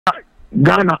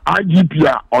Ghana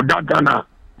IGP or that Ghana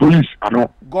police. I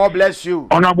know. God bless you.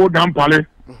 Honorable Dampale.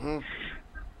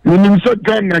 When you say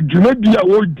Ghana, you know the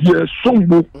old dear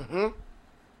Sombo.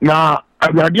 Now, I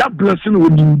radia blessing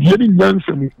with Indian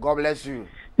Yansen. God bless you.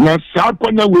 Now,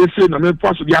 Sapana will say, and I'm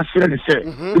first of the Assyrian say,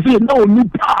 if you know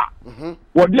Nipa,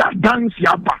 what they are dance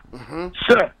yapa,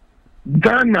 sir,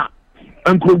 Ghana,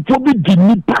 and Kotobi di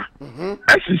Nipa,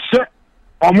 as he said,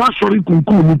 or Masori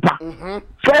Kunku Nipa.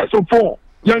 First of all,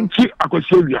 Yanchi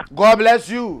Akwasi. God bless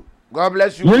you. God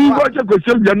bless you. You got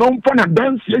Akwasi, no fun and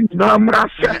dance in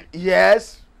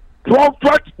yes.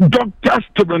 Prophet Dr.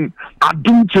 Stephen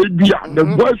Adom Kyei, the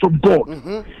voice of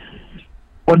God.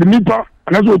 Or the Nipa,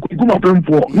 and that's what we come up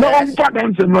for. Now I'm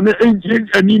dancing on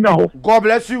the God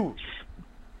bless you.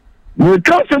 We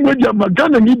can't say with your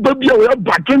Magana Nipa be a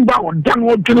backing back or done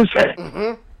what can say.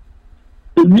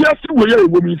 Yes, we are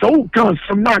women, so can't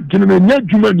some not getting a net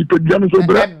human Nipa so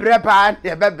brepa,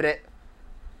 yeah, bebre.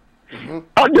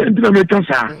 I didn't make us.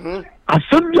 I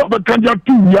send you up a candidate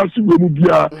 2 years ago,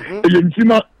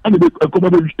 Yentima and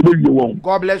the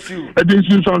God bless you. I didn't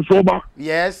see some sober.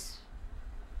 Yes.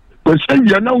 But say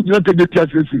you are now just to get your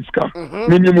sister.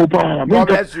 Minimum power. God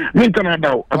bless you. Me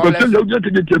Canada. I can tell you just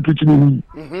to get your preaching.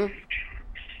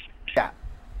 Yeah.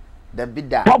 The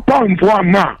bidda. Papa and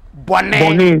Fama.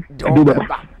 Bonnet.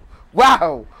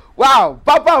 Wow. Wow.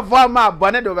 Papa and Fama.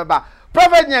 Bonnet over.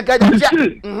 Prophet Nyanka.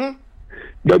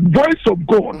 The voice of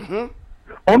God.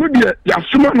 Only the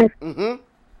Yasumano.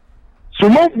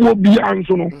 Some will be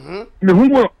answered.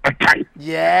 No a type.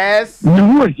 Yes.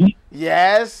 No he.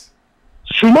 Yes.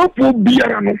 Sumafo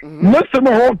biara no na se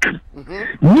ma hoka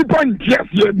nipa ntia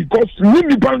here because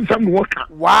nipa nsam hoka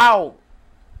wow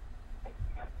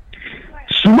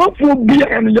Sumafo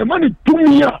biara no yamani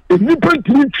tumia nipa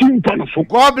ntimi pa no so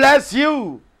God bless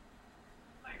you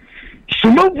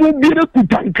Sumafo biara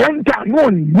kutankanta no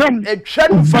nyam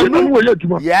etwa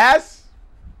fanu yes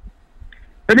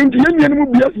and in the mu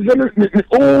biara se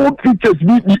all teachers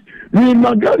ni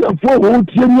magana for all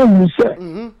tie nyam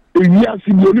se yes,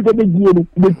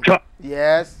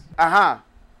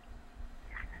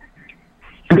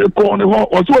 the corner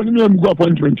was one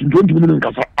appointment in 20 minutes.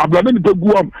 I've been to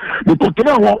go up the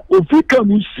Cotonou of Fika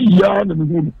Musia and the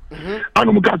moon.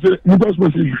 Animacasa, Nicolas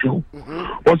Message show.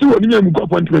 Or so when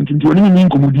appointment in 20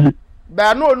 minutes.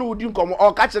 But no, no, didn't come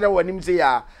or catch it when him say,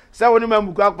 so when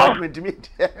you go appointment to meet.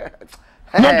 Not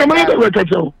the man that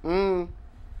catch you.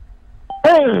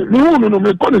 Oh, no,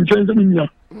 me couldn't change them here.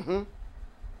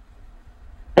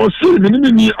 Or see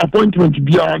the appointment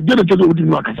be a get a check with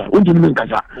Makasa, on to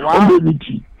Nankasa, on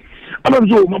meeting. And I'm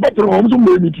so my battle homes on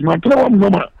meeting, my time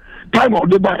of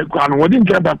the by a crown, or didn't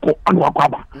care about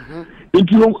Anwakaba. If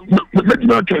you let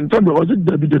me can tell me, was it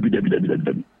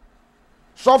Debbie?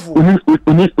 Sofu,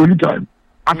 only time.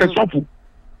 After Sofu,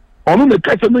 on the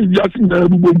customer, just in the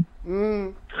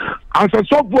room. As a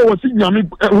software was in Yami,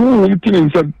 who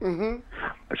killing some.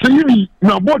 So you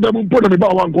now bought them put them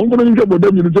about one going to them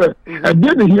and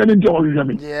then he hadn't told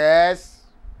me. Yes.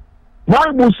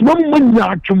 Why was one when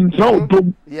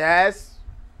yes.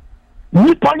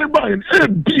 We panic by an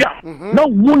dear. No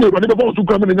woman when about to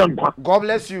come in Nyanka. God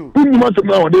bless you. You must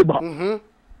know neighbor.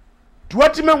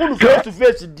 20 men face to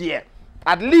face, dear.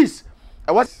 At least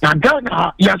I was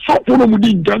Ghana, you saw for them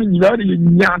within Ghana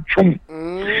in Yachum.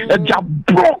 A job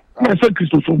broke my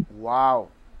secretary. Wow.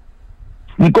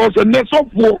 Because the next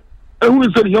of war, who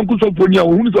is a young Kusoponia,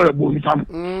 who is a bon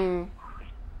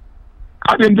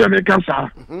I didn't make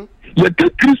answer. You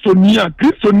take Christonia,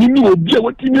 Christonini will be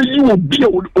what you will be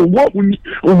or what we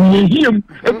him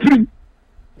a dream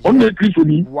on the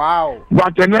Christoni. Wow.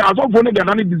 But then as of one again,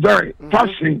 any desire,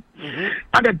 fashion,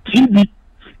 and a TV,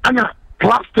 and a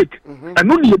plastic,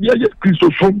 and only a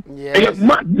Christosome, a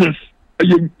madness, a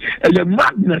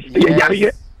madness,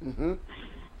 a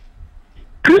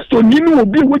Christo Nino will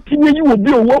be what you will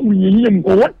be or what we hear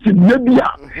or what you may be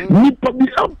Nipa be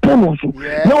upon us.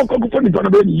 Now, come for the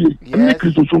Panabani, and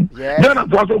Christo. Then I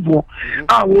was for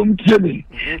I won't tell me.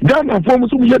 Then I form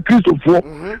some year Christo for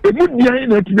a good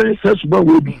behind it today says about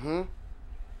will be.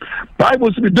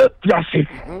 Bible to be dead classic.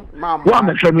 One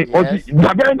actually, or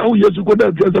the band oh years ago,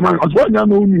 that man as one young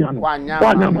woman.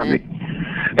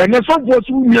 And that's what was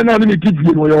whom you're not in the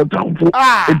TV or your town for.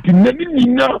 And to many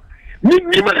now. Ni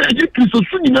Christo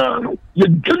Sunina,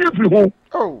 you tell you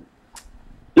oh,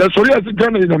 yes, sorry, as a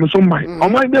Ghana is on some mind.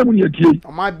 On my name, you tea.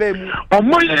 On my baby, on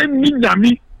my name,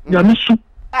 Yami, Yamisu,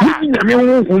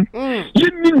 Yami,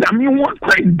 you mean Yami won't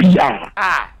quite be.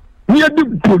 Near the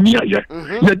Bonia,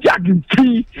 you're jacking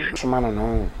tree. Sumana,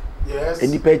 no. Yes,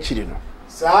 any patch, you know.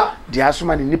 Sir, the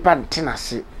Asuman in Nipan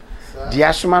Tenasi. The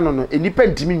Asumano, any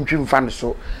pen to me, Jim Fan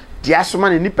so. dia soma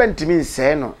ne nipa ntimi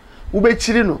nsɛ no wo be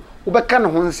chiri no wo be ka no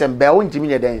ho nsɛm ba wo ntimi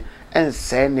nye den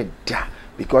ensɛ ne da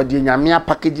because die nyame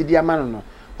package dia ma no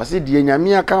wase die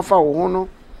nyame aka fa wo ho no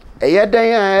eye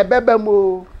den a ebeba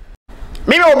mo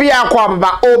Mimi obi akwa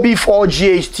baba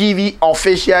OB4GH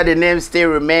official the name still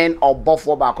remain or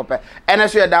buffo bakope ene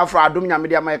so yeda for Adom nyame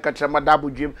dia ma yeka trema double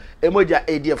dream emoja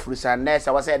edi afrusa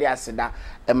nesa wase dey aseda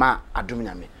ema Adom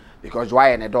nyame because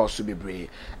why ene do so bebre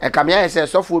e kam ya say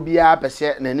sofo obi a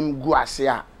pese nanim gu ase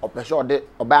a opese ode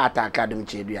oba attack Adom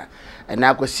chedua ena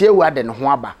akwasi ewu ade ne ho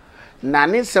aba na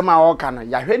ne nsem a wo ka no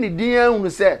ya hwe ne din ahunu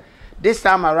say this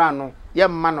time around no ye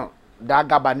mma no da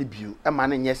gaba ne biu e ma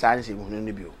ne nye sa nsem hunu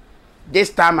ne biu.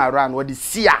 This time around, what the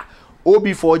seer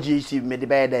OB4GH made the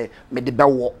bed, made the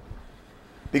bell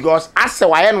because as a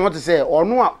why I want to say, or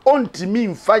no, on to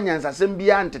me finance as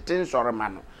MBA and 10 sorry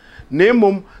man.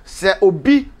 Name say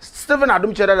Obi Stephen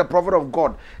Adom Cheddar, the prophet of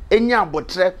God, Enya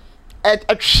botre at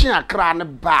a chin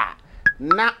crown bar.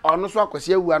 Na on no so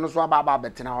kwase wu no so aba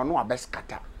betina ono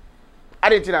abeskata.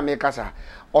 Adetina make us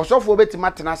osofo beti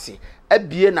matenase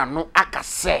abie na no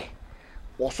akase.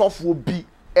 Osofo bi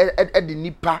e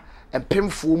nipa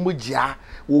empemfo mu gya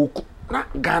wo na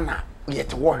Ghana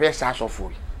yet wo hwe sa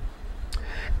asofo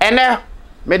ene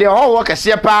me de ho wo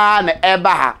kese pa na eba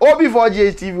ha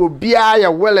OB4GH TV obia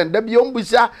ya wellen da bi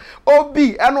ombusa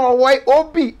obi eno owoi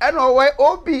obi eno owoi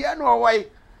obi eno owoi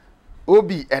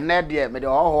obi ene de me de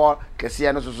ho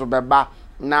kese no so beba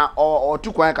na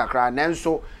otukwan kakra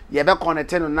nanso ye be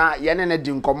connect no na ye ne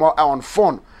di nkomo on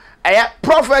phone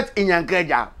prophet in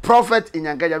Nyanka, prophet in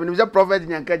Nyanka. When you say prophet in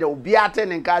Nyanka, obi ate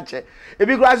nka che.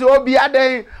 Ebi kwase obi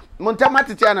ade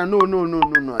montamatitiana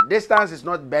no. Distance is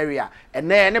not barrier. And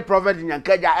then any prophet in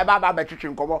Nyanka eba ba twetwe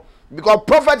nkomo because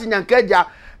prophet in Nyanka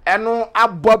eno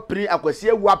abo pri akwasi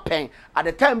ewu pen at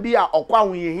the time bi a okwa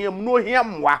hohiem no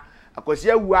hiemwa akwasi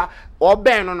ewu a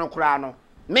oben no kura no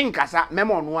menkasa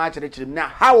memo no a kire na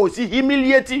how was he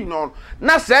humiliating no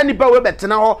na say nipa we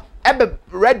betena ho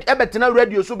ebetena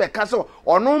radio so be kasa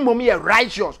ono mom ye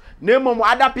righteous na mom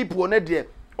other people na de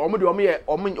omo de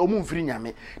omo mfiri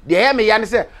nyame de ye me ya ne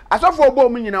se asofo obo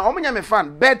omo nyina omo nyame fan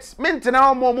bet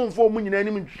mentena omo mfo omo nyina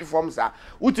ni mtwifom sa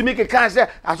utimi ke kan se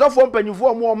asofo mpanyufo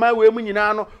omo ma we mu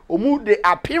nyina no omo de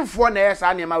apinfo na ye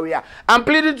sa ne ma we a I'm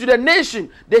pleading to the nation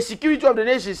the security of the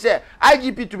nation say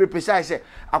IGP to be precise say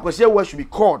akwase what should be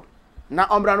called na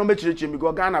ombra no mechirechi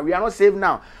because Ghana we are not safe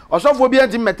now osofo bi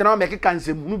anti metena make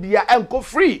kansem nu bia enko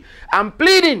free I'm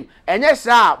pleading enye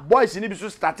sa boys ni bi so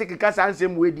static kasa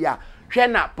ansem we dia hwe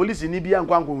na police ni bia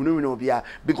nkwanko hunu no bia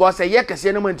because eye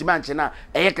kese no mantima anche na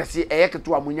eye kese eye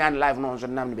keto amunyan live no so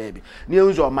nam ne baby ni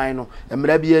enzo man no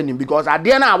emra bia ni because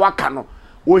ade na awaka no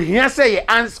ohia say ye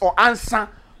answer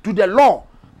to the law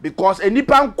because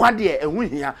enipa nkwade ehu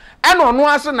hia eno ono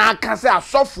ase na aka say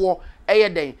asofo eye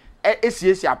den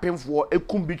esiesi apemfo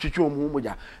ekum bi twetwe omu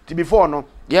moja ti before no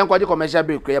ye nkwaje commercial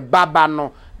break ye baba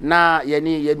no na ye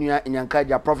ni ye nua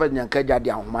Nyanka prophet Nyanka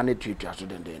de ahoma na twetwa so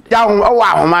dendende ya ho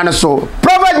ahoma ne so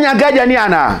prophet Nyanka ni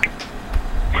ana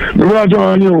no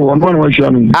jo ni o no wa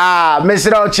hia mi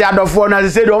mesira o chi adofo na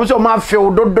se de o so ma feel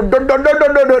do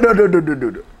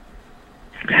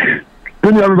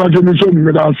When you have a mission,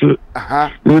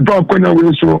 we talk when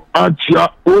we so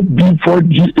Achia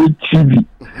OB4GH TV.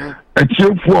 A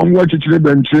chief from what it's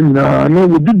been saying, no,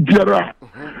 we did Biara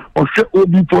or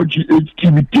OB4GH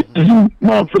TV.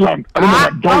 No, Finland. I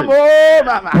don't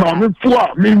know. No,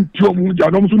 for me, to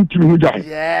Muja, don't to Muja.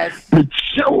 Yes. The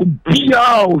show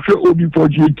Bia or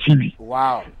OB4GH TV.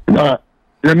 Wow.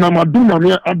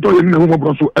 Namaduna, I don't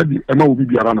know so Eddie, and I will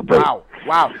be around.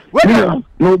 Wow.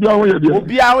 No,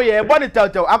 Obia ye boni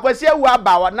tell akwasi ewu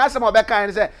aba na sem obeka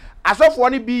en say asofo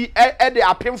ni bi e de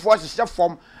apemfo hye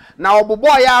form na obobo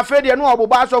ya afede no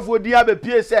obobo asofo di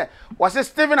abepie say was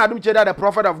Stephen Adom Cheddar the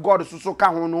prophet of God so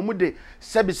ka ho no mu de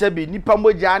sebi nipa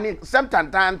moja ni sem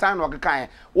tan no keka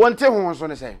wonte ho so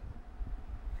ne say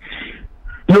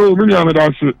no me ya me da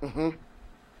se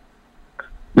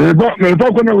me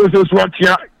ba ko na we say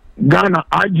swatia Ghana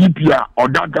IGP or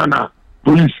that Ghana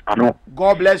police ano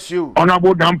God bless you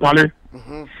honorable Dampale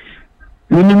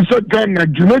menim se Ghana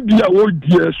Jumedia wo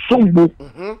die sombo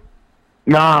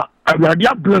na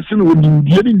awurade blessing wo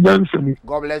ndie ni nyansem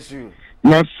God bless you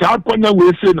na sa kwanya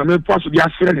we say na me pass dia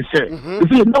sere ne say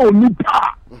say na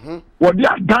onipa wo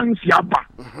dia dance yaba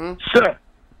say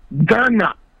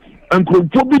Ghana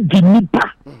enkrofo bi di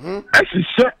nipa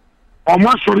asise o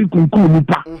ma sori kunku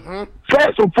nipa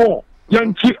first of all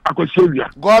yanchi akosewia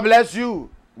God bless you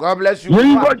you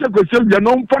go to Kosia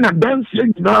no fun and dance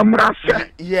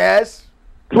yes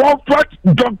prophet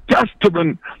Dr.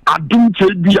 Stephen Adom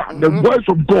Cheddar the voice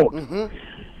of God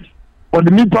or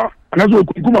the nipa And that's what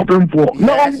come up for.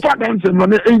 No one dance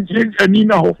and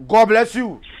Nina. God bless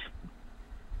you.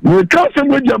 We can't say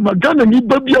with your Magana, you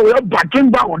baby, we are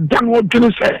backing down, done what can I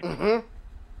say?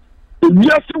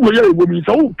 Yes, we are women,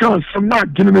 so can't some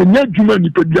not getting a net human,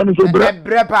 you put Janus over bread,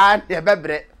 bread. I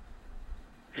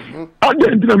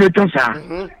didn't make us.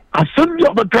 I send you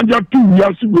over Kanya 2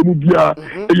 years ago,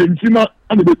 Yentima,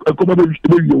 and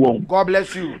the won't. God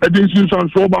bless you. I didn't see some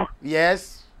sober.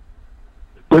 Yes.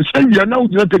 But say you are now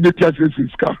not to get your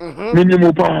sister.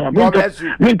 Minimum power. God bless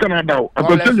you. Men can now. I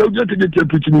can tell you to get your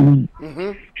preaching.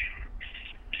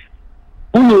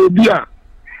 Who be a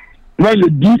now you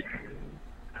did.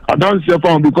 I don't say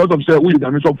found because of say we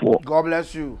damage up for. God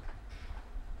bless you.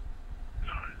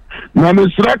 Now,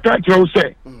 Mr. Catcher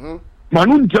say,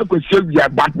 Manun take a savior,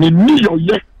 but me your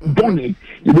yet bonny.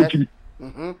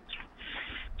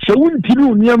 So won't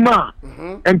you near ma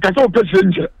and Casso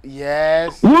passenger?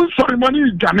 Yes. One sorry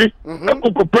money, Jammy,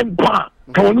 Uncle Pempa,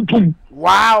 Kawanutum.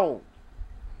 Wow.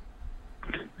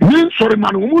 Me sorry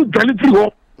man, who can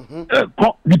it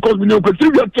because we know a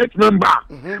church member.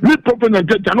 Me prophet and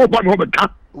church, I know one of the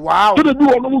car. Wow. So they do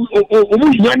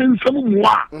almost young some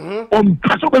more on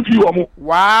Casso.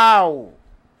 Wow.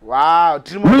 Wow.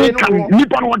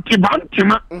 Nippon what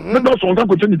Tibantima, but also on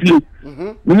opportunity.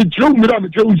 When it's true, me,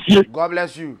 God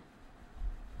bless you.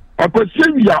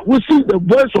 Akwasi, we see the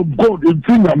voice of God in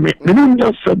Finland.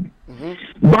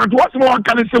 But what's more,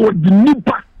 can I say what the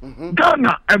Nipa,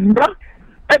 Ghana, and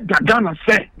Ghana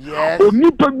say? Yes. O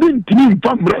Nipa being team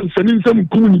from Branson in some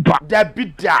Kunipa. That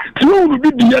be that. You will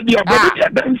be the idea,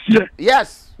 but dance here.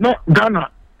 Yes. No, Ghana,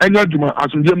 and Yajuma,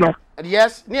 as in Gemma.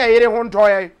 Yes, near here, one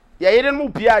toy. Ya didn't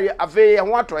move Pia, a very and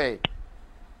what way.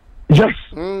 Yes.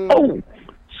 Oh,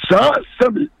 sir,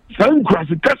 some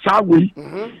crossy cats are way.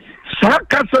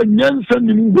 Sakasa Yansen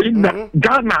in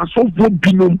Ghana, so for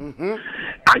Pinum.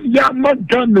 I am not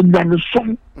done and done a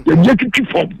song, the Yakiki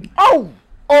form.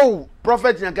 Oh,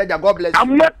 Prophet Nyanka, God bless you.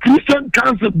 I'm not Christian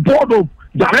Council Board of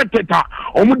Director,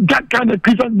 or that kind of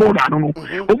Christian board, I don't know.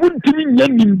 I wouldn't tell me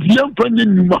young in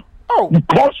the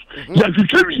because yes, you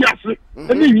say yes,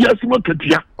 and yes, what to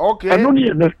okay. I don't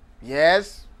hear.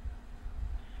 Yes.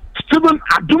 Stephen,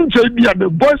 I don't say be the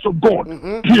voice of God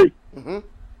here,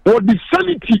 or the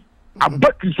sanity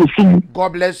about this soon.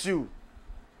 God bless you.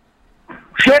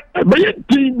 Say, a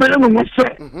team, was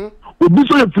said, would be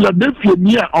so Philadelphia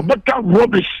near or better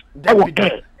rubbish. That be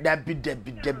that.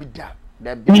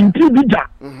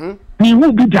 He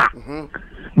will be that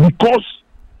because.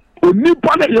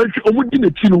 Nipa na yɛ ɔmo di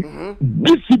n'akyi no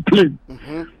discipline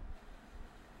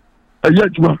ɛyɛ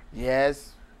adwuma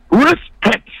yes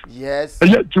respect yes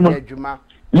ɛyɛ adwuma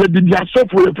yɛ di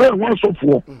asɔfo yɛ fɛ wɔn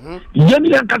asɔfo yɛ ni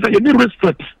yɛn kasa yɛ ni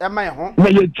respect na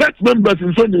yɛ church members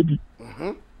nso na di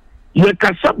yɛ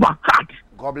kasa ba heart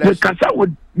yɛ kasa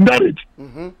with marriage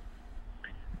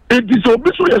eti sɛ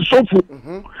obi so yɛ sɔfo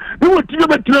ne wɔ ti yɛ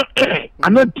bɛ tena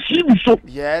ana tv so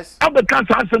abɛka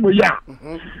saa asɛm yɛ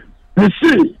a ne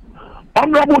se.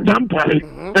 Honorable Dampare,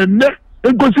 and then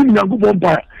it goes in Yanko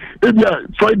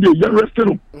Friday, you're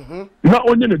resting. Not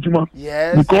only the Juma,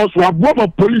 because we have one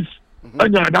of police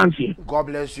and you're dancing. God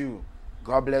bless you.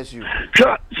 God bless you.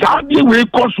 Saturday, we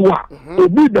cause war,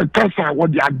 be the cancer,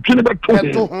 what they are general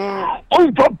told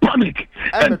over panic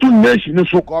and to nation.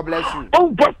 So, God bless you.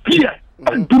 Over fear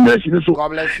and to nation. So, God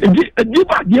bless you. And give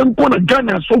a young corner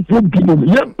Ghana so for people,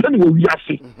 young penny will be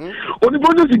asking. Only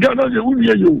one is Ghana, you will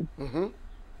hear you.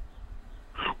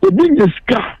 Obi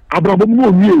nyeska abrabom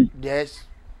no yes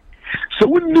so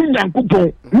we nim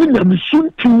Nyankopon ni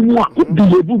nyamisun timu a odi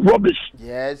lebu rubbish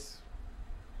yes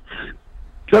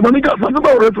so manika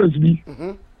fanaba reference bi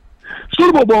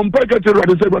so bo mpa ka tell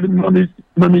radio say but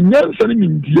mami nyansa ni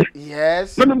mindie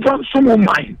yes na mfa so mo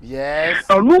mind yes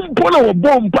anu mpo na wo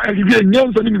bo mpa ka bi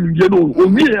nyansa ni mindie no o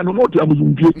mi ya no no to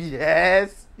abuzumpie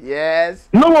yes yes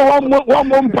no one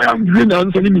more mpa am bi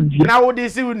nyansa ni mindie na wo dey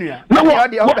see unua na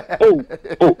oh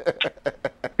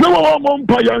no one more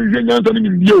mpa ya nyansa ni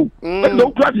mindie o na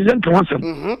o kra di yan kan wasem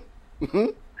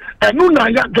enu na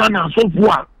ya Ghana so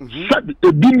for said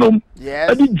ebinom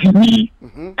edi jimi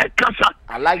ekasa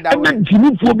I like that one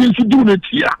jimi fo bi nso do na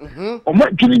tia o ma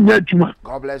jini nya adwuma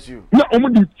God bless you na o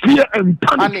di fear and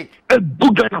panic e go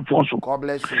Ghana for so God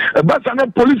bless you but na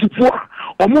police for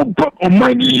o mo pop o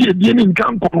man ni e die ni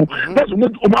nkan ko that's o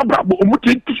ma brabo o mo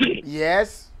titi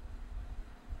yes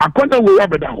akonda we ya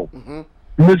beda ho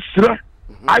mesra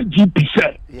IGP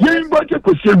say yen ba je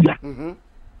ko sebia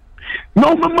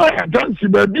no mama ya dance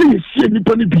baby see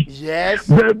nipa ni bi yes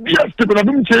baby step na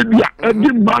dum che bia e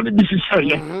di man bi sise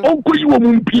ye onko yi wo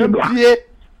mu mpie do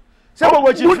se bo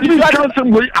wo chi free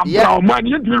some way abra man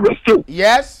you do rest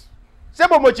yes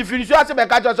Sebo mo chifiri so ase be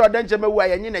ka cho so den che mewu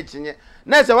aye nyi na chinye.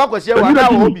 Na se wakwasi ewa na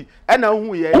wo bi e na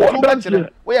hu ye. Tu ba kire.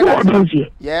 We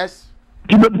ye yes.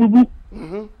 Kibebubu.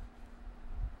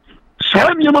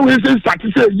 Saa nneɛma wei sɛ nsate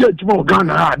sɛ ɛyɛ adwuma wɔ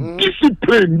Ghana a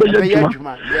discipline bɛyɛ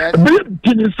adwuma bɛyɛ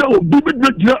dini sɛ obi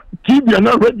bɛgyina TV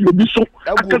anaa radio bi so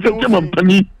akasa kyɛ ma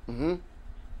mpani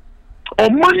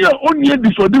ɔman a ɔnni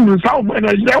adisɔde hu saa ɔman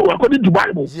a yɛ wɔ according to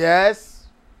Bible yes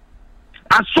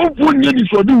asɔfoɔ nni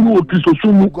adisɔde hu wɔ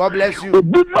kristosom mu God bless you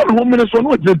obi ma ne ho mene so na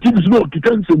ɔgyina TV so na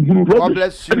ɔkeka nsɛmhunu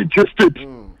rubbish ɛne kyɛ state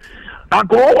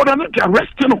akɔwɔ na ne te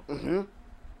arrest no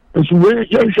nso wei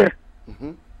yɛnhwɛ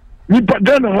nipa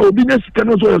Ghana ha obi na sika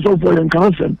no so yɛ sɔfoɔ yɛn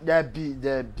kan asɛm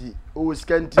dabi o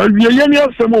skanti awieyɛ ne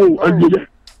asɛm o awieyɛ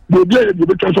de obi a yɛ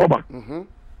betwa so aba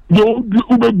de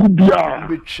wobɛgu bia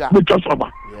betwa so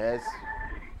aba yes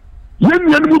yɛn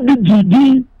nua no mu bi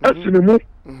gyidi asene mu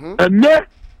ɛnɛ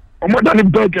ɔmɔda ne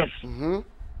burgers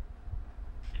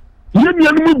yɛn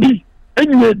nua no mu bi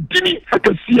ɛnyɛ dini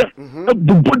akɛseɛ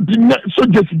abobɔ di na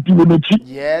soldiers di wɔ n'akyi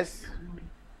yes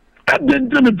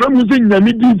adente me from using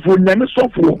nyame difo nyame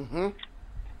sofo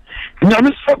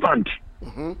nyame servant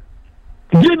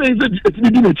ye na is it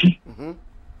di nachi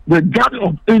the God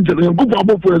of angels and go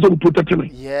abo for us to protect me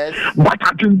yes but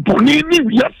I can boni ni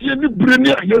wiase ni breni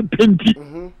aye penti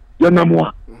ya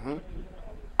namoa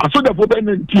aso da for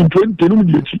 1920 no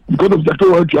di achi because of that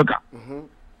world chaka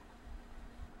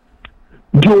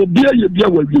do bia ye bia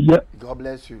wa wiye God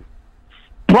bless you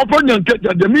proper Nyanka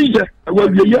de me ye wa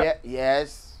wiye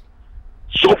yes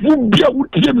so fu bia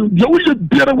wutie no bia wo ye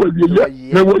biara wa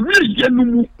wiye na wa wiye no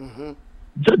mu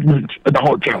judgment at the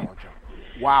hotel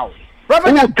wow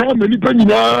prophet ka me ni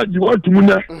panyina ji wa tumu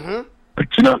na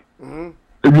akina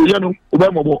wiye no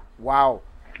obamabo wow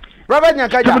prophet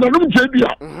Nyanka ja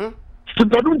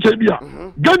Stadum Chebia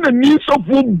Ghana ni so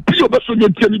fu bia ba so ye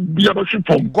tie ni bia ba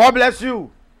shifom God bless you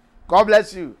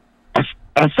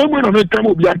asemwe na me kam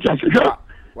obi ati asehwa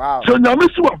wow so nyame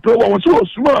si wa pro wa so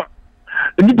osuma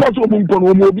nipa so mo mpon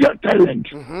wo mo obi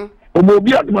talent mo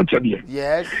obi admachade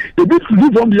yes ebi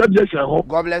tudu from the edge ho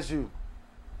God bless you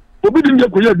obi din de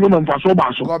ko ye adwuma mfa so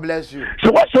ba so God bless you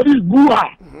so what sorry Duah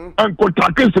and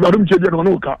kotake Stadum Chebia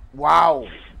no ka wow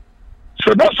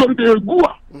so that's sorry the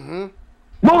Duah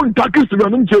mo ntake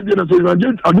Stadum Chebia na so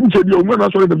Adum Chebia o mo na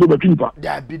sorry the so ba kinpa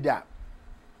da bida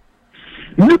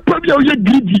nipa bia o ye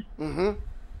greedy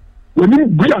woni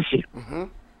buase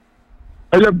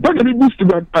aya baga ni boost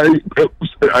ba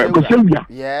Kosembia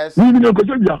yes ni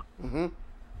Kosembia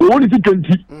woni ti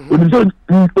kenti woni so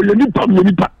o ye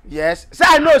nipa yes say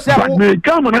I know say but me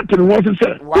come na tell what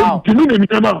say wow tinu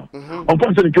ni ma on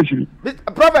pass the kashiri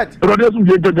prophet brother so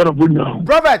ye gagara bonya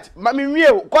prophet me wie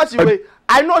cause we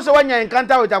I know say when you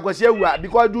encounter with Akwasi Awuah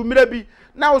because do mire bi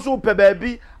na so pe ba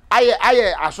bi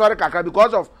aye asore kakra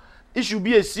because of it should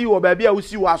be a see or baby a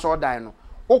see was all die no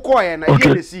okoye na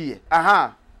ye le see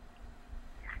aha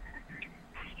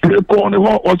ko ne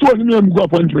ho o so ni me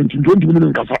appointment 20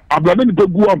 minutes kasa ablade ni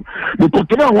pegu am me ko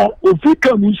tena ho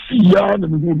ofika mu see ya na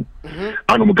me hu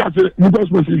anu mu ka se mu go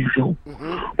message show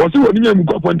o so ni me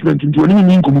appointment nti oni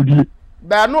mi nkomodie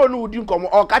ba no no udi nkomo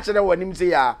o ka kire woni mi se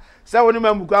ya se woni me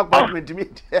appointment mi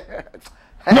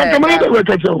na kama de we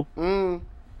ka cho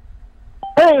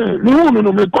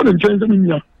no me ko ne change me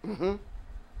nya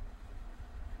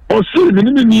o si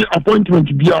ni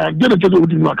appointment bia get the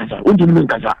odi no akasa odi ni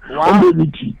nkasa on be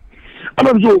meeting ana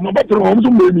so ma ba tro mo so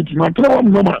mo meeting ma tro wa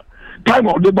mama time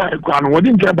of the buy kwa no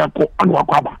wodi nke ba ko anu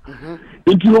akwa ba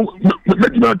enti no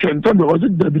me na ken tan o si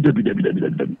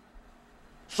debi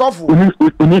sofu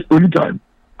oni time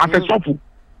ate sofu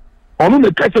onu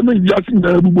me ka se me ya si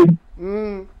na bubom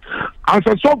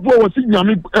asa sofu o si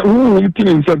nyame hu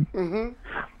tin nsem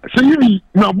say you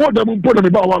na border mo border me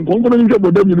ba wan ko ngono nje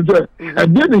border mi say e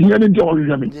de ne hia ne nje o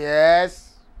hia me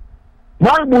yes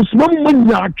why most mom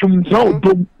nya atwum tra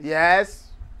odom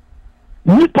yes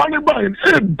ni pane ba en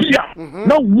e bia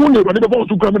na wo ne ba de ba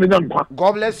so kra me nya nkwa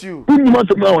God bless you ni ma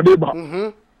se na o de ba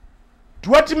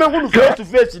tuati me hunu face to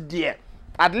face there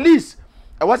at least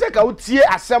e was say ka utie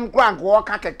asem kra nko o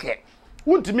ka keke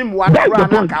untimi mu wa kra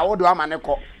na ka wo do amane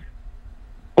ko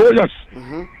oh yes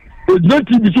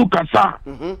ojeti bi so kasa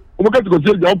o mo ka ko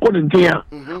se ja ko ne ntia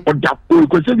o da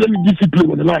ko se bi ni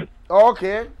discipline on the line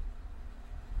okay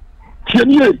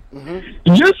tienye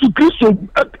Yesu Kristo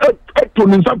to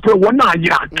nsa pro wona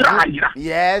ayira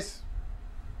yes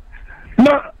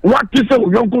na what is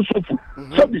o yonko sofu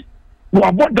sabi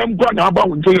wa bodam kwa na aba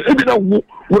wonje e bi na wo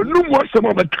wonu mo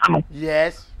asem ba ka no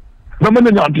yes na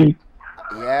me nya din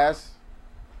yes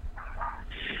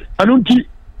anunti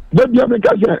Baby, I'm a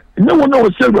cousin. No one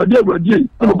knows Silver, dear,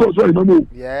 no, because I don't know.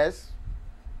 Yes.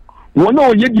 One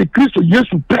no ye the Christo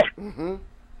Yesu pe.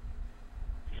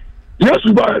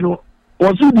 Yesu ba no.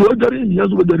 Was you the other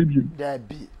years with the review? That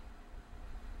be.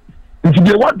 If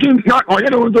you what thing not or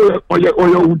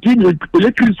your routine or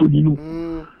Christo, you know.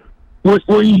 Was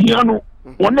for Yano,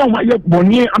 one of my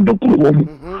bonnet and the poor woman.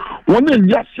 One day,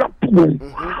 yes,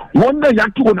 one day,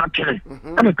 Yaki on a chair,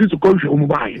 and a Christo culture on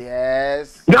by.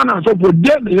 Yes. Ghana, so for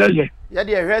dead, yeah,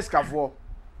 the rest for.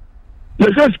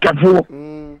 Yes, Scafo.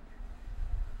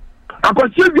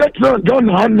 Akwasi John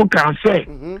Hanu can say.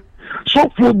 So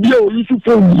for be a issue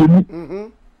for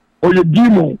you. Or your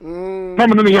demon. How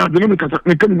many are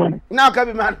the coming on? Now,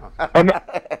 coming man.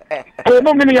 Oh,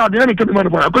 no, many are the enemy coming on.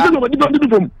 Because nobody did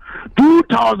from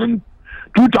 2001.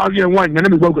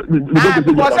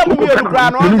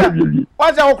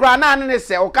 What's our crown and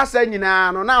say, or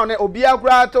Cassanino, now, Obia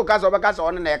Gra to Casabacas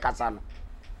on an Casano.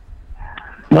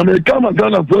 Now they come and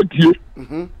Ghana 40 years.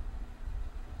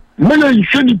 Many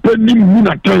shiny penny moon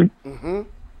at time.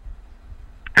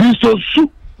 Christo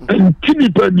soup. And Timmy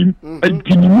Penny and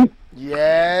Timmy.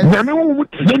 Yes.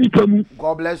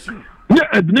 God bless you. Yeah,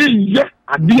 and yeah,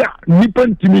 Agya,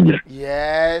 Nippon Timmy.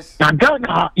 Yes. And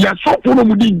Ghana, you saw for them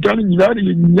within Ghana, you had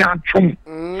in Yanchum.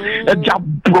 And you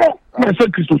broke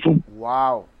myself, Christopher.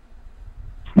 Wow.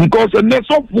 Because the next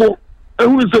of war,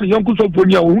 and who is a young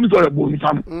Kusoponia, who is a boy,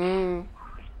 some.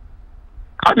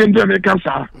 I didn't make a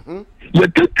sir. You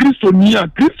take Christo near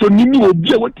Christo Nini will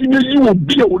be what you will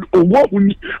be or what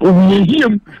we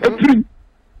him a free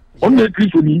on the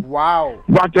Christo. Wow.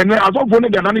 But then as of one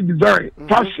of the desire,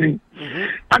 fashion,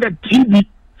 and a TV,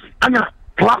 and a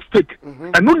plastic,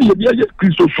 and only a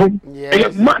Christo from a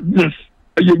madness,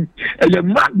 a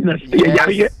madness,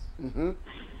 a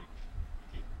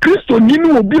Christo Nini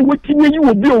will be what you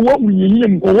will be or what we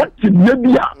him or what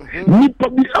maybe Nipa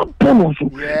be upon us.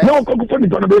 Now, come for the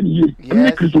Ghana,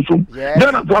 and Christo.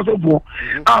 Ghana was for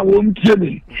I won't tell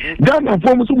me. Ghana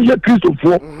forms who we are Christo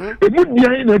for. It would be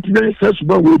in a today says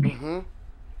about Webby.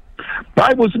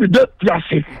 Bible be dead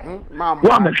classic.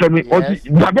 One of them, or the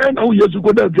man who years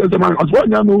ago, there's a man as one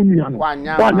young one.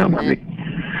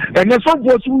 And there's some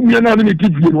was who me and I didn't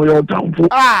give you your town for.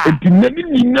 And the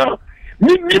many now.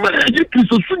 You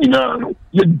Christo soon,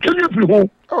 you generally home.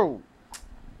 Oh,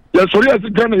 yes, sorry, as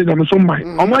a Ghana is on my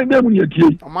on my baby,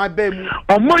 on my baby,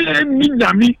 on my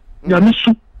Yami,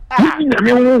 Yamisu,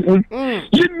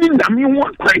 you mean that me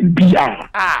want quite be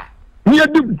near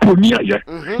the Bonia,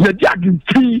 you're jacking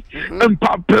free and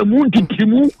Papa Moon to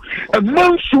Timu, and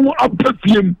Monsu up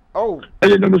perfume. Oh, I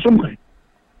am so my.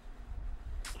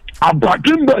 I brought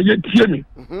him by your tyranny,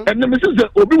 and the Mrs.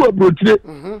 Obiwa brought it.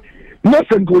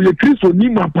 Nothing go your Christo ni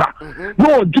mapa.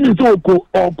 No, Jimmy Toko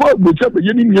or call whichever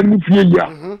you need to fear.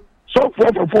 So for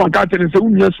a cat and so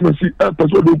yes, mercy,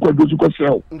 episode of what goes to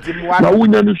sell. Now,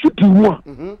 when you're shooting one,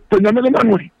 for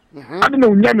Yaman way. I don't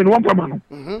know Yaman one per man.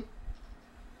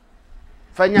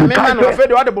 For Yaman, afraid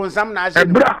to other bones, some nice. Yes,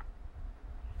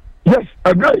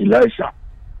 a bra Elisha.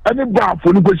 And a bar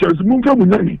for negotiations, move from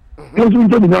Yami.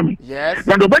 Yes.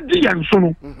 Now the Betty and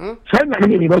Sono. Send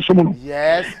an someone.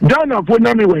 Yes. Ghana for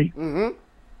Nami way.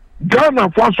 Ghana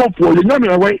for software, you Nami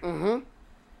away.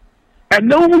 And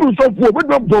no one so for what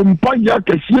not Bompaya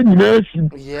Cassin, yes.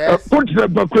 Put the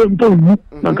Bakwem,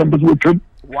 Nankampus with him.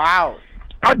 Wow.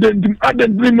 I didn't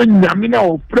dream in Yamina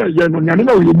or prayer,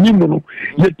 Yamina, you Nimo.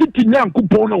 You're taking young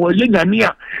coupon or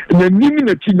Yamia, and then Nimin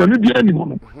a chin and the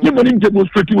animal. You want to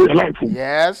demonstrate your life.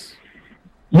 Yes.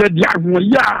 Yet, ya,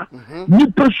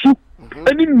 you pursue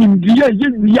any India,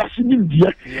 yes, in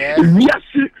India, yes,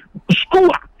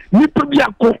 school,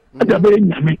 Nipabiako, and the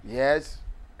Benjamin. Yes.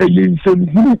 A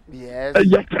Yinson, yes, a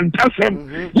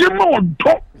Yakantasem, you know,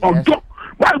 dog or dog.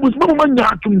 Why was no man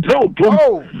to tell?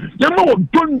 Oh, you know,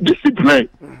 don't discipline.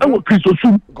 I will Christo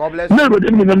soon. God bless you. Never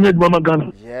did Mama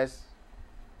Ghana. Yes.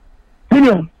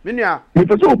 Minya,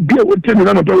 if I saw beer, would tell me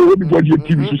none of the before your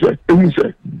TV to say, and we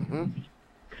say,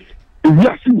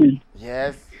 yes,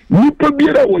 yes, Nipa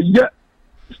beer or yet,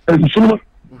 and so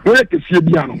where can see a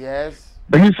piano. Yes,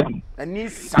 and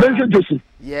his son, Joseph.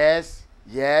 Yes,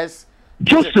 yes,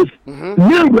 Joseph,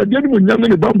 never did when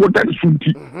young about what that is from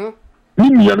tea.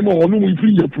 Nini animal no we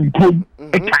free from chrome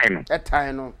a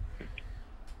time.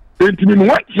 And in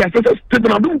what he has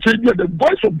Stephen Adom said the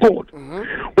voice of God.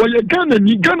 Or you Ghana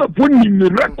put in the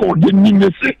record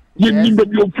in say you need to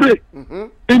be afraid.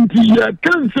 And he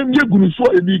can't send you good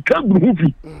so he can't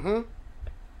movie.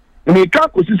 And he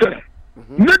can't consider.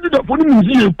 Maybe the phone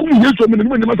museum come here so many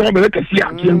when the matter of America see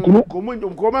and Kuno.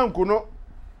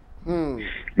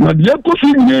 Now the echo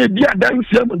in here, dear dance,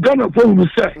 Ghana phone will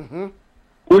say.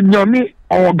 onyame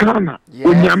Ghana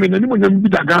onyame na ni mo nyam bi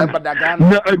da Ghana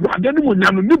na agwade ni mo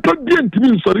nyam ni to bi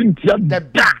ntimi nsori ntia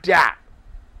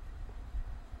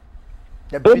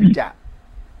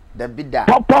the bidda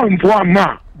papa mfo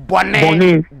ama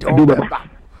bone do beba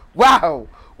wow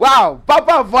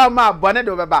papa mfo ama bone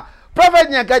do beba prophet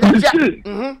Nyanka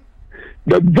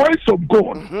the voice of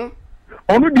God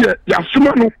onu de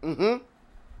yasuma no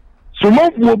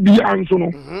Somo bi anso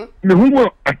no me hu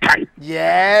akai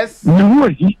yes me hu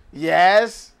ahi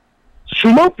yes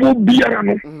Somo bi ara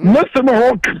no na se ma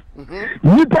hoka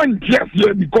ni pan tias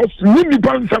here because ni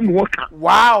pan sam hoka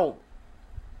wow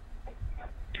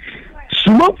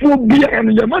Somo bi ara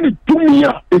no yamani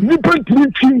tumia ni pan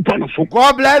tin pan so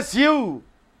God bless you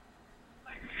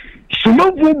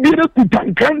Somo bi re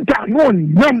kutankanta no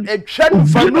nam e twan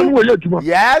fanu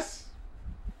yes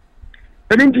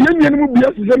and in the end, we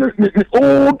have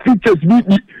all teachers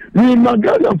be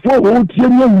Magala for all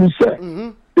Tian Musa.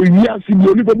 Yes, in the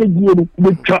Oliver Guru,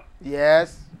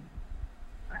 yes.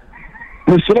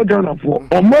 The Ghana for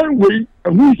on my way,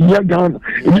 and we hear Ghana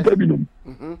in the Babylon.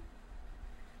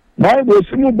 Bible,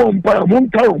 Simo Bompire,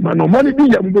 Montaro, man, or money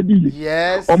be everybody.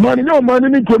 Yes. Or money, no money,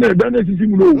 Nicola, Dana,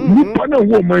 Nipana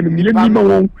woman,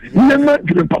 Millennium,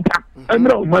 Millennium, Papa, and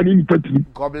now money in Petty.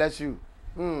 God bless you.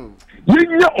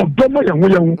 Yenya odoma ya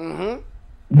hoya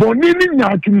boni ni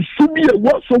nyaatu subi e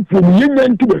wo so fo yenya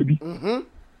nti baabi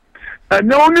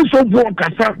na oni so fo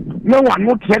kasa na wa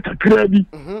no te kakra bi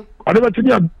ade ba tini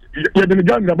ya de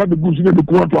ga nga ba be gusu ne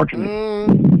ko to atwe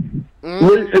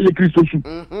we e Kristo su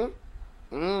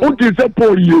o ti se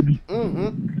Paul ye bi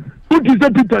o ti se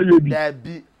Peter ye bi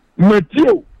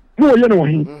Matthew no ye no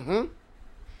hin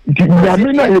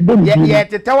Yamina ebo ye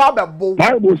tetewa bebo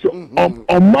Bible so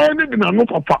omani de na no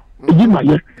papa eji ma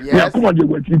ye ya kuma de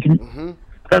watiti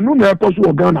enu na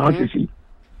ekoso Ghana asisi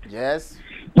yes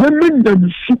ye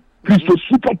menyam su Kristo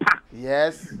su papa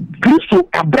yes Kristo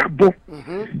abrabo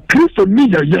Kristo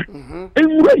ni ye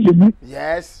enwura ye mu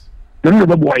yes then no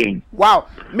bebo yen wow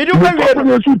me do be we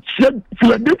no su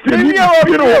Philadelphia ni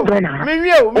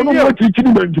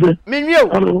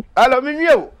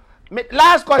me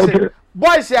last question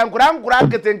boys ya nkura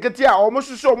nketenkete a omo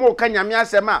susu omo ka nyame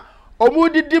asem a omo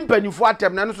didi mpanifo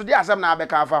atem na no so di asem na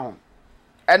abeka afa ho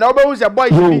e na obehu se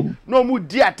boys bi no omo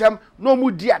di atem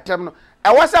no e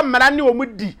wasa mmara ne omo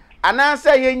di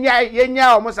anansa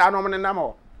yenya omo sa no omo nenam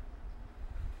ho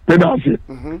that's it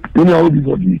you know be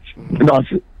body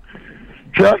that's it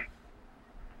sure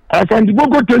asanti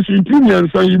boko tesi ntinya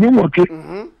nsan yimu moke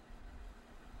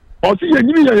o si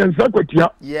yenyimi ya yansa kwatia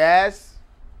yes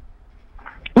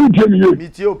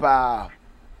Mitio pa.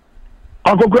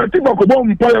 Akoko ti bako bo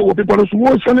mpaya wo people so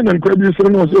wo sane na nkwa bi sere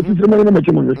no so ti sere na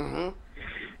mache mo.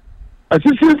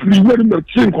 Asisi free we na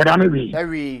chi nkoda na we.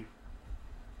 Ewi.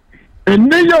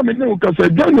 Enne ya me ne ka se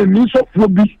Ghana ni so fo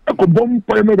bi akobo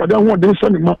mpaya me bada ho de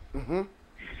sane ma.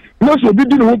 Na so bi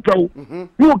di no pawo.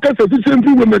 No ka se sisi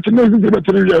free we na chi na sisi be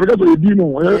tere ya ka so di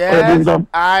no.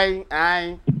 I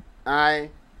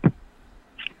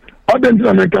Adem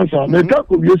na kansa me ka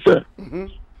ko bi se.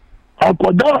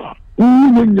 Akoda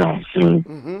unya sin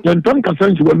yentam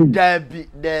kasanji walu dabi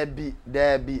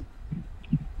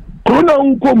kona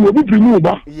unko mo bi pinu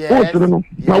ba o tere no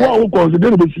na wa wo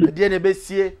consider ne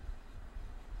besie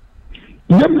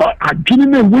yemma adwini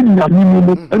ne wonya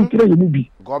mimu entere yemu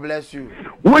bi God bless you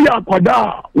wo ya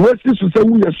akoda wo si so se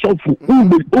wo ye sofo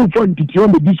o fa ntitio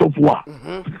me bi sofo a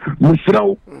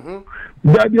musrawo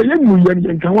dabi yemu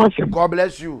yen kan wa se God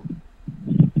bless you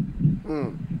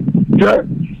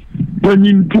when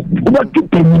you about to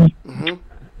penny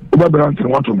about brands and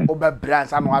what to over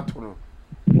brands and what to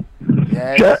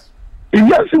yes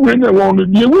yes when I want to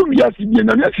will be as in the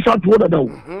next shot water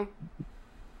down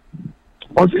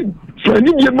or so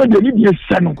any year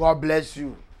son God bless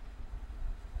you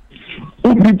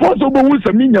be possible with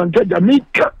a million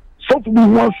Jamaica so to be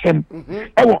one sem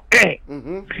our air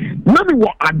maybe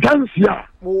what a dance here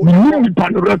we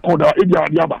pan record or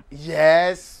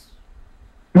yes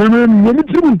God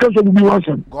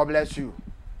bless you.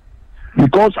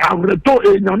 Because I reto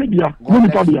e nyamibia,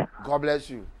 munipabia. God bless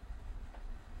you.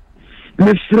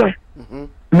 Mesre.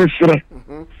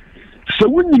 So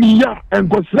when you ya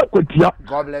enkosra kwatia.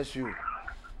 God bless you.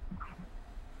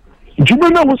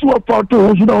 Jumana was what part to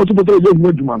who na to beto ye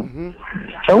nweduma no.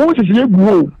 E won sisi ye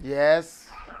guo. Yes.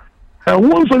 E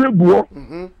won so ye guo.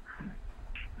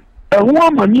 E won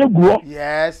amani ye guo.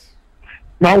 Yes.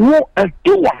 Na wo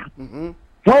etuwa.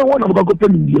 Why one of the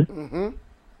penny?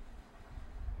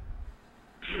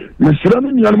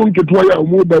 Mesrano ni almon ke toya o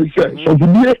mo ba ise so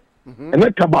fudie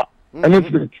ene kaba ɛne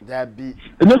spirit dabi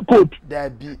ɛne coat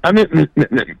dabi ɛne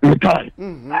ne tie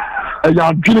ɛyɛ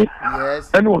adwene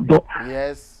ɛne ɔdɔ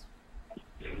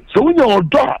so when you're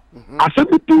dog, I said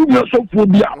to you, so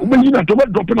phobia, when you not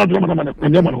dropping out of the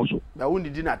name also. I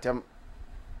wouldn't did not tell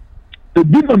the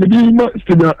dinner,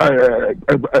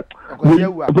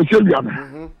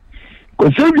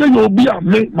 because you'll be a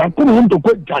man, my home to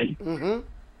quit guy.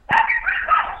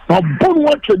 Now, born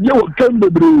watch a year can be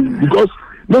because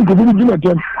no good dinner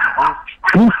time.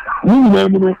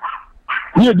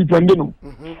 We are dependent.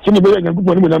 So the way I can put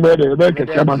money with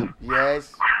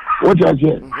yes. What I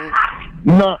say?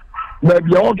 Na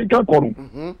baby o kika kono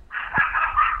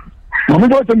mama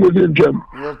boy say in gem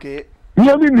okay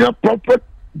me me prophet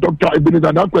Dr.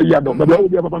 Ebenezer Akwasi Adom baby o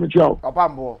be papa me chiao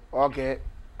opambo okay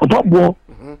opambo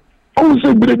o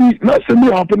say baby na say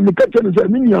me happen me catch say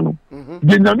me nia no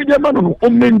de nyame de ma no o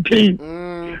maintain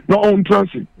no on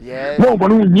transit yes no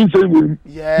bono nyin say we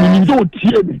ni do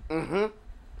tie me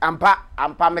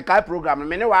ampa me kai program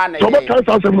me ne wa na ye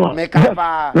me kai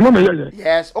pa no me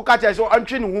yes o ka che so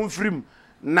antwe ne ho mfirim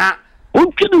na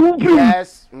ontwe ne ho mfirim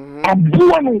yes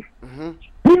aboa no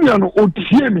nya no o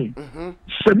tie me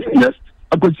 7 years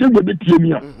akwasi be tie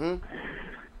me a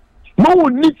no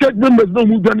one need church members no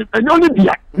mu dani enyo ne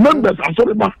dia members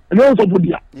asori ba enyo so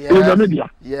dia enyo ne dia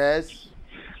yes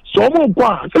so mo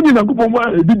kwa se ni na gupo mo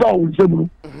e bi ba o nsem no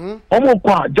omo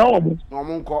kwa ja omo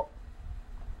nko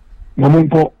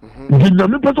Mamunko, did not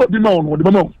make us be known with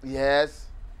the mouth. Yes.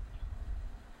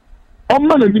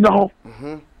 Man, you know,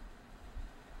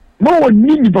 no one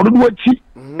needs to do a cheat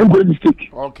and go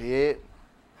mistake. Okay.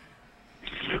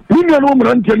 We are no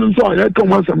man telling so I come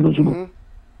once and no.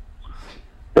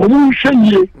 Oh,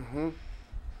 Shay,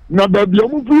 now that the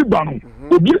old free banner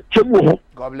will get Chemo.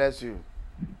 God bless you.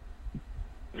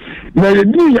 Now,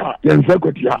 you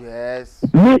secretary. Yes.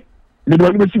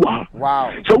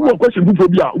 Wow. So what question for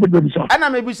you? And I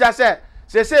may be say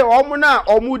omuna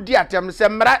omudi atem se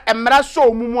mra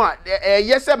so mumu a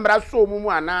yes mra so mumu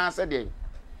ana said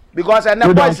because I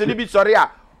never voice ni bi sorry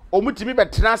a omutimi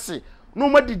betena se no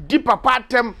mo di papa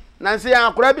atem na say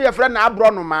akora bi ye friend na abro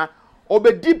no ma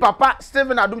obedi papa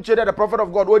Stephen Adom chere the prophet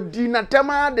of God odi na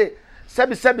tema de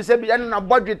sebi and na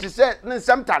budget say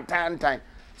nsem tantan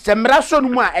se mra so no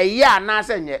mu a eye ana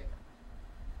se nye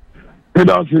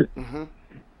that's it.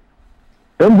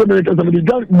 Because of the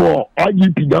gun more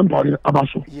IGP gun party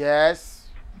abaso. Yes.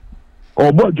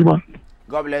 Oh boy, Juma.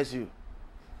 God bless you.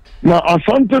 Now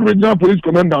Asante Regional Police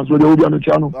Commandants where they will be on the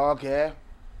channel. Okay.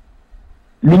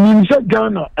 Minimum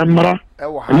Ghana Emra.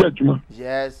 Yeah, Juma.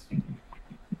 Yes.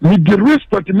 With the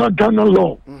respect in Ghana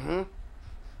law.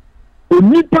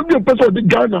 Only person of the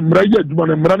Ghana Emra yeah, Juma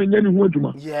Emra ni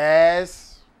Juma.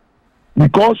 Yes.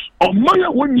 Because on my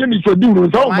one year is a deal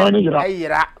with our manager.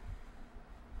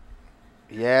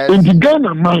 Yes. In the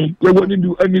Ghana mind, you want to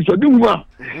do and it's a deal.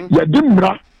 Ya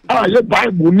dimra, ya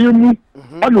Bible near me,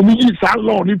 and we eat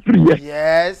salon in free.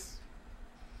 Yes.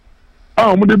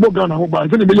 Ah, when they go Ghana, who buys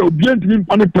any of the end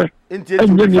panic, and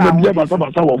then you be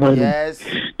about our yes.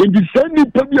 In the same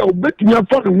people, you bet me a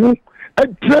phone.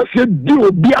 And dress a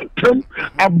deal be a term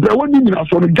of the one in us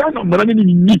on Ghana, running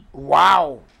in me.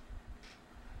 Wow.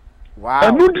 Wow.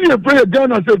 And would you pray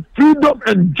again as a freedom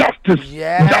and justice?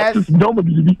 Yes. Justice, don't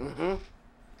believe.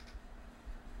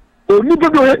 Only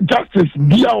people justice,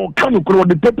 be our kind of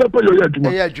the pepper your Juma.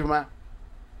 Yeah, Juma.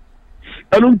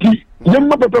 I don't see young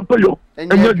pepper yo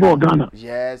and yet more Ghana.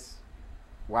 Yes.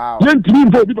 Wow. Young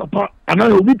team for the papa, and I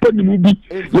will be penny movie,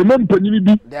 your man penny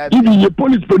be, even your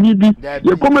police penny be,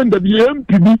 your commander be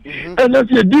MPB, and let's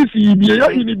say this be a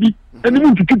be, and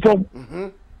you to keep from.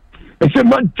 I say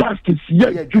man justice,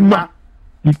 yeah, Juma,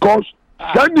 because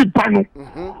Sandy panel,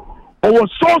 our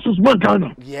sources man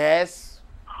Ghana. Yes.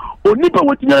 O nipa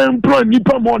what you employ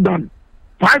nipa more than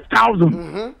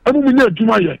 5,000. I don't mean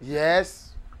Juma yet.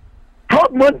 Yes. How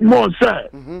much more, sir?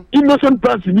 Innocent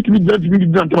person need to be judged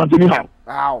anyhow.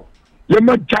 Wow. You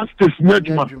make justice,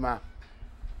 Juma.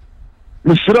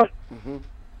 Mr.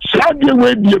 Sadly,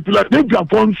 way be a Philadelphia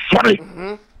phone, sorry.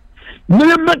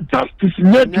 You make justice,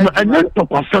 Juma, and then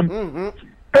talk of some.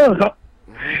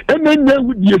 And then there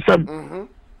would be some.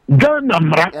 Ghana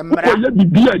Mra, be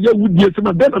dear, you would be some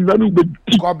of them, and then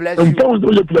God bless you. And found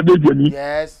all your Philadelphia.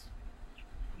 Yes.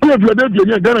 You have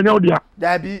Philadelphia, Ghana, now, dear.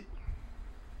 Dabby.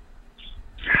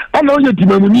 I know you're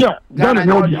Timamunia, Ghana,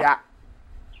 now, dear.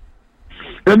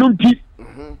 And don't keep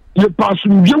you pass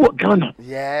you Ghana.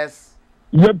 Yes.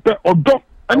 You bet or dog,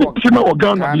 and it's not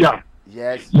Ghana, yeah.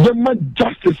 Yes. You make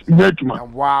justice, Netma.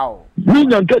 Wow. Me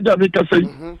and Nyanka say,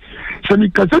 Semi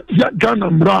Cassette, Ghana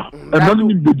Mra, and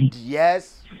then baby.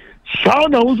 Yes.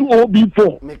 Sound also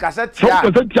OB4. Me cassette.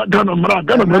 Ghana mara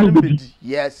Ghana baby.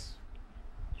 Yes.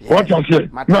 What I say?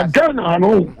 Na Ghana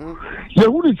no.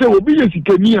 You would say obi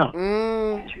yesikania.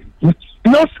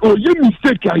 Not or you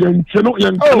mistake I am channel.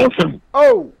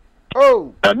 Oh.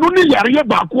 And only yare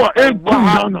baako a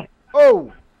Ghana.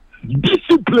 Oh.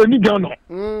 Discipline in Ghana.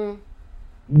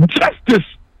 Justice.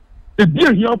 A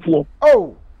dear here for.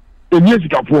 Oh. A years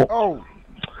for. Oh.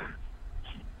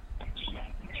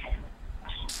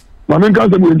 Mama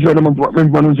can't say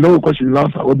no question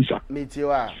last hour. Me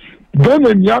too.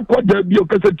 Ghana nya kwa da bi o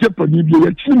kasa tepa ni bi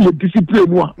ya chi ni discipline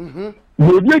mu a.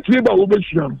 Wo bi akire ba wo be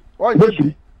hia.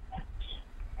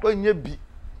 Onye bi.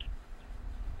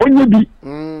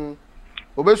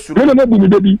 Obesuru. Na bu mi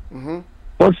da bi.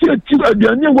 O se chi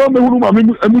aduane wo ma hunu ma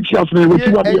me amu chi aso na wo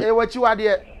chi wade. Wo chi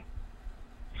wade.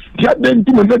 Tia den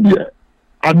ti mo na bi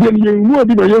ade ni hu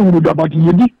obi ba ye hunu da ba ti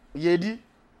yedi.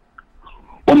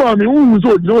 O ma me hu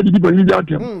so o di ba ni bi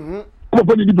atem. O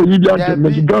ba ni di ba ni bi atem na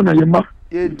Ghana ye ma.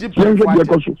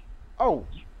 Oh.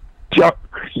 Yeah,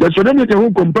 that's what they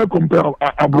can compare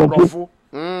Abrofo.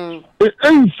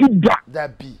 And sit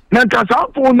that be.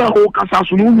 Nankasa for now,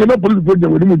 Casasun, you know, police with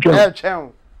him.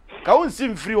 Can't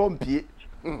seem free on P.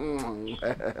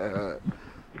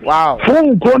 Wow.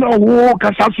 Phone corner walk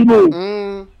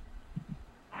Casasuno.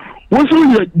 What's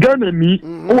your gun and me?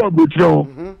 Oh, but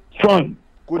fine.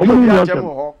 Who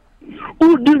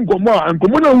didn't come out and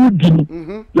come on, who didn't?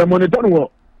 Your monitor.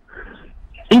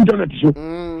 Internet so.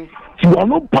 You are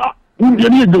not pa.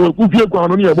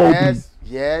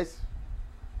 Yes.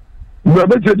 You are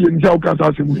better than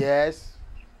Nyanka. Yes.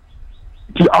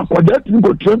 The Aquadet you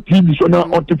go train TV so now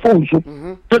on the phone so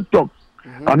TikTok.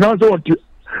 And also on the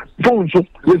phone so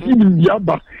you see me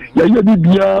yaba. Ya be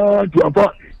bia to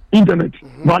about internet.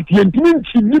 But you intend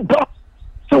to nipa.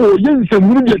 So yen se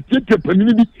munu be take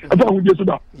panini bi about who so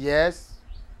that. Yes.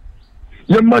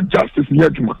 You must justice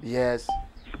yetuma. Yes.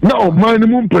 Now, my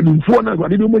name is for now.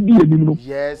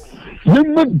 Yes. You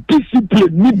make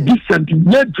discipline, need decent.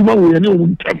 Yet, you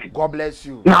God bless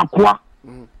you. Now,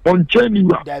 on chain,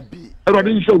 that be. I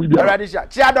show you.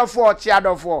 Chiado for.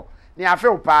 I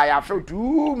feel pie. I feel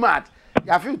too much.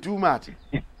 I feel too much.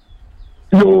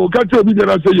 You can't tell me that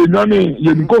I say, you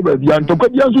go back. You talk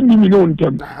about you mean on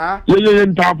them. Yeah,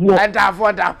 and tap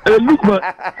for that. Look,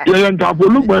 yeah, and tap for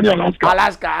look, man, Alaska.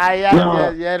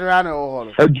 Yeah, run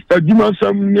over. A Jima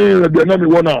some near the enemy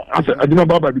one. I said, I didn't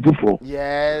baba before.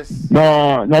 Yes.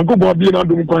 No, Nyanka Bobby and I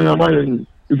don't call my. You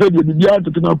said you'd be out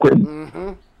to know.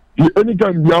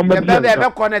 Anytime you are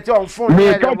never connect on phone.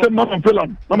 Me can't Mama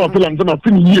Philan, and I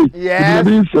finish. Yes.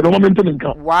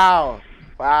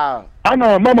 Wow.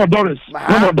 Anna, Mama Doris.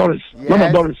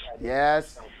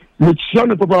 Yes.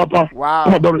 Michelle Papa. Wow.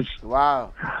 Mama Doris.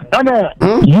 Wow. Anna,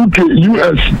 UK,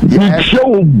 US.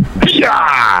 Michelle Pia.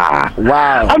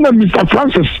 Wow. Anna, Mr.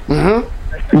 Francis.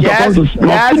 Yes.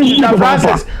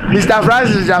 Mr.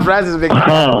 Francis.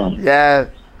 Yes.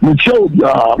 Michelle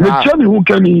Pia. Michelle who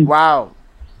can he? Wow.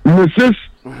 Mrs.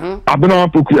 Abena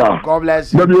Pukia. God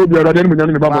bless you. Let me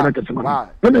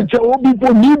tell you,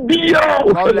 people need beer.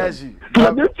 God bless you.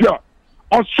 Philadelphia.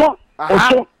 Also,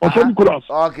 Nicholas.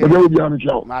 Okay.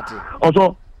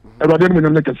 Also, everybody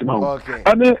in the Casimao. Okay.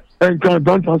 And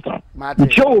don't answer. The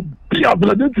show be a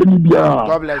Philadelphia.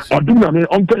 God bless you. I do not know.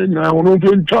 I'm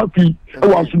traffic. I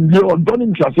was in the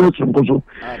Donning Chassis from Koso.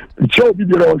 The show be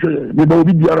there. We will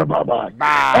be there. Bye.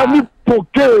 And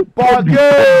Poke.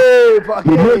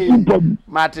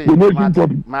 Mate.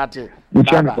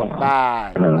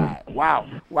 Bye.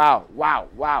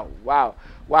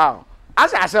 Wow.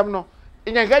 As I said, no.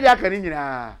 Nyanka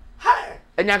kanina.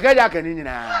 Nyanka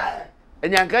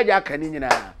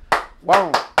kanina.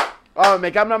 Wow. Oh,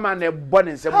 my cameraman born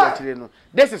in Sebuatri. No.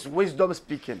 This is wisdom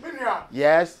speaking.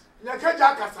 Yes.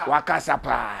 Wakasa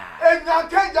pa.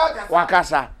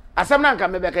 Wakasa. Asamna nka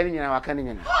mebe kanina.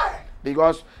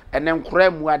 Because and then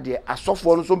crème wade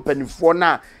asofo no so mpanifo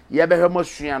na ye behwemo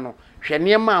sua no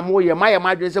hwene ma mo ye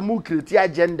ma dwen se mo create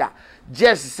agenda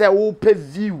just say wo pay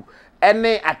view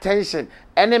any attention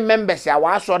any members ya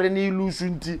wa sore na ilusu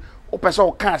nti wo pese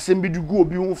wo ka asem bi dugu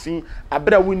obi ho fin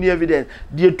abra woni evidence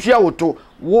de tua woto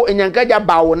wo enyankaja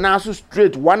ba wo na so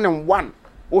straight 1 and 1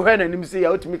 wo hwe na nim say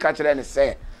ya otimi ka kire ne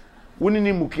say woni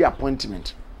ni muki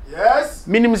appointment. Yes.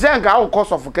 Minim say nka wo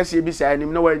course of kase bi say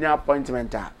nim na wa nya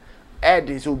appointment a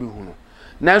ede so be hu no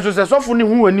nanso se sofo ne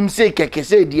hu anim se keke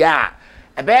se dia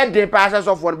e be de pa se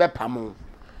sofo no be pam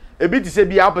e bi ti se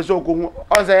bia opese okohu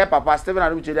on say papa Stephen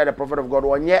Adom Chidi the prophet of God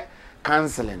wonye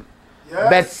counseling. Yes.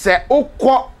 But se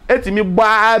ukọ etimi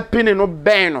gba pini no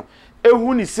ben no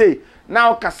ehu ni se na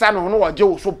okasa no no woje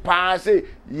wo so pa se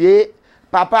ye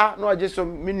papa no je so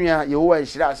menua Yehowa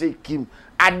nhira say kim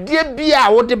ade bia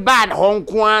wo de bad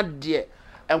honko ade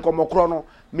enkomokro no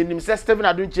minim se Stephen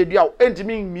Adunchedu a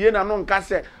entimi mie na no nka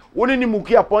se woni ni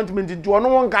muki appointment nti ono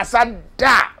won kasa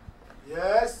da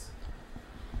yes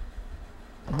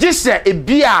gise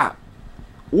ebia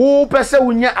wo pese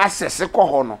wunya access ko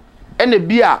ho no ene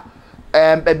bia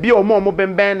bia omo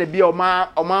bemben na bia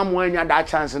oma mo anya da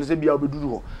chance no se bia obeduru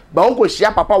ho ba won ko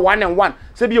hia papa 1 and 1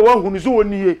 se bia wan hunu so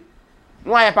woni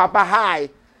no aye papa hi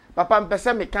papa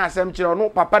mpese me kan asem kire no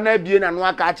papa na bie na no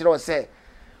aka kire o se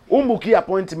umuki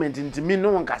appointment ntimi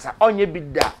no nkasa onye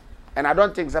bida and I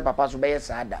don't think say papa so be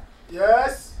sada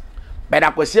yes but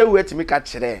Akwasi etimi ka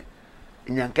kire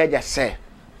Nyanka ja se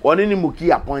oni ni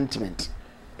muki appointment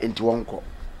enti wonko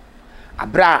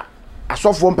abra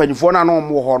asofo mpanifo na no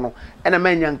mo ho no ena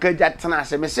ma Nyanka ja tena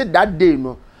ase me se that day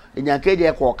no Nyanka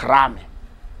ja ko kra me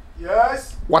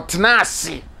yes what tena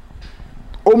ase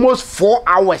almost 4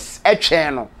 hours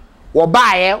etwe no wo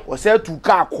baaye wo say tu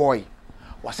ka koi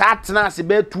wo sa tena ase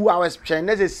be 2 hours twen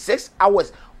na 6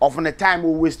 hours of the time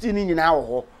we waste ni nyina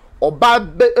ho oba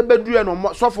bedu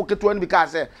no sofo keto no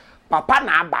because papa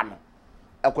na aba no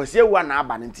Akwasi na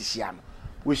aba no ntihia no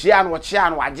we hia no wo chia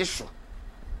no wage so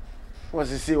was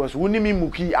say was wunimi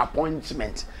muki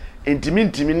appointment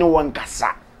intimi no won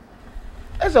kasa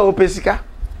esa opesika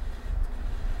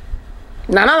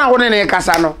na wona ne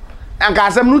kasa no anka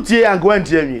asem no tie anka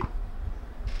wantie awie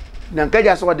na nka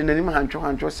ja so wode nanim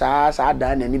hancho saa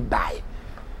da na ni bai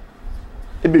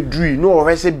ebe dui no o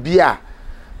hwese bia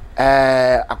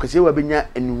Akwasi benya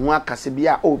enuhu akase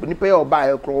bia o nipa ye oba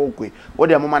ye kro okwe wo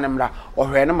de moma ne mra o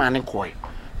hwe ne mane koi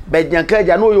be nyanka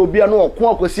ja no yo bia no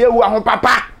okon Akwasi ho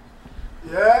papa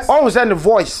yes all send the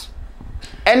voice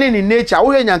any in nature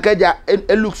wo ye Nyanka ja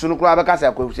looks no kro abeka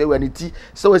sa Akwasi ni ti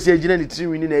so we se agina ni tri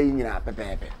wini na yi nyina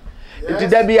pepepe nti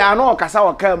da bia no okasa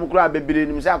woka mu kro abebere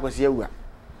nim sa Akwasi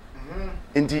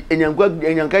nti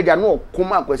Nyanka ja no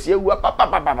okoma Akwasi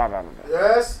papa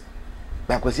yes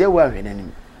ba Akwasi hwe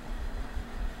nanim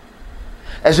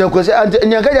eso Akwasi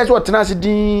Nyanka ja so tenase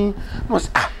din no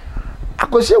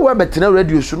Akwasi betena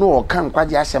radio so no oka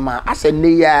nkwaje asema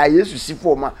asenne ya Yesu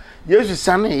sifo ma Yesu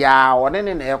sane ya one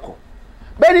ne na eko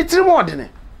be ni tiri mo de ne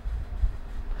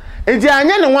enti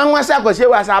anya ne nwanwa sa Akwasi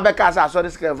asa abeka sa asore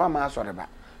sika fa ma asore ba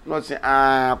no se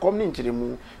kom ni ntiri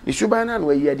mu ni suban na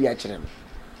no yi adi a kire no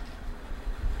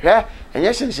he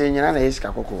enye hyenhyen nyina na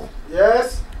yesika kokko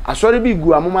yes asore bi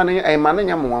gu amoma ne ai ma na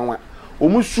nya mo nwanwa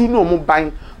omusu no mo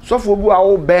ban sofo bu a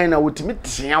wo ben na wotimi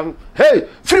tian hey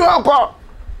free wako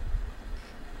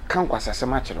kan kwasase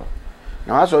ma kire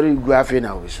na wasore gu afi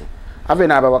na obisu afi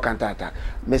na aba kantata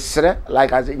mesre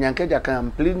like as Nyanka ja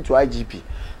kan plead to IGP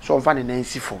so on fa ne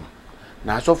nansi form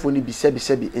na asofo ni bi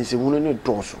ensehunu ne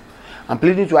doso I'm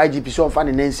pleading to IGP so on fa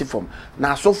ne nansi form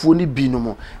na asofo ni bi no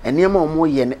mo enema omo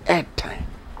ye ne airtime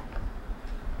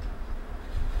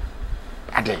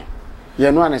ade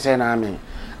ye no ane say na ame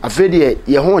afedi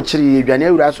ye ho kire ye dwane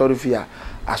awura asore fia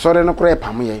asore no kro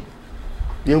epam ye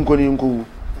nkoni nkowu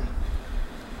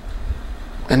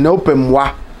and open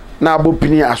wa na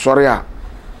abopini asore a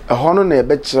eho no na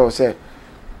ebe kire o se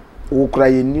wo kra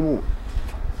ye nimu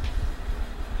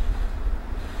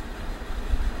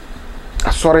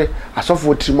asore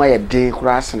asofo trima ye den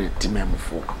kra asene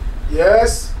timemfo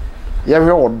yes ye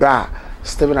hwe oda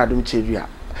Stephen Adunchedu a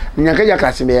Nyanka ja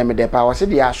klase me ye me depa wo se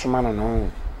dia asoma no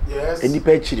yes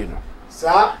enipa chiri no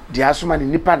sa dia asoma ne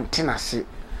nipa ntenase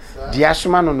dia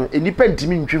asoma no enipa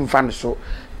ntimi ntwimfa no so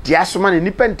dia asoma ne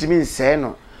nipa ntimi nse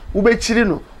no wo be chiri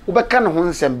no wo be ka ne ho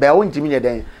nsem ba wo ntimi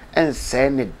nyeden ense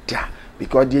ne da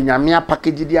because die nyamia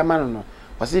package dia ma no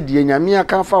wo se die nyamia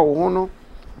kan fa wo ho no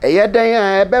eye den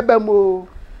a ebeba mo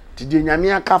ti die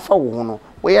nyamia ka fa wo ho no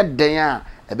wo ye den a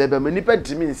ebeba mo nipa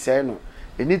ntimi nse no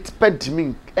eni tipa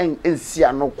ntimi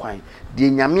ensia no kwan die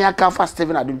nyamia ka fa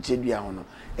Stephen Adunchedu a ho no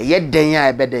eye den a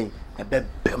ebeden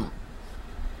ebebem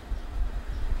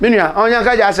menua onya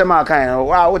ka ja asema kan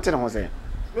wa wo te ne ho se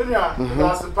menua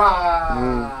that's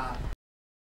pa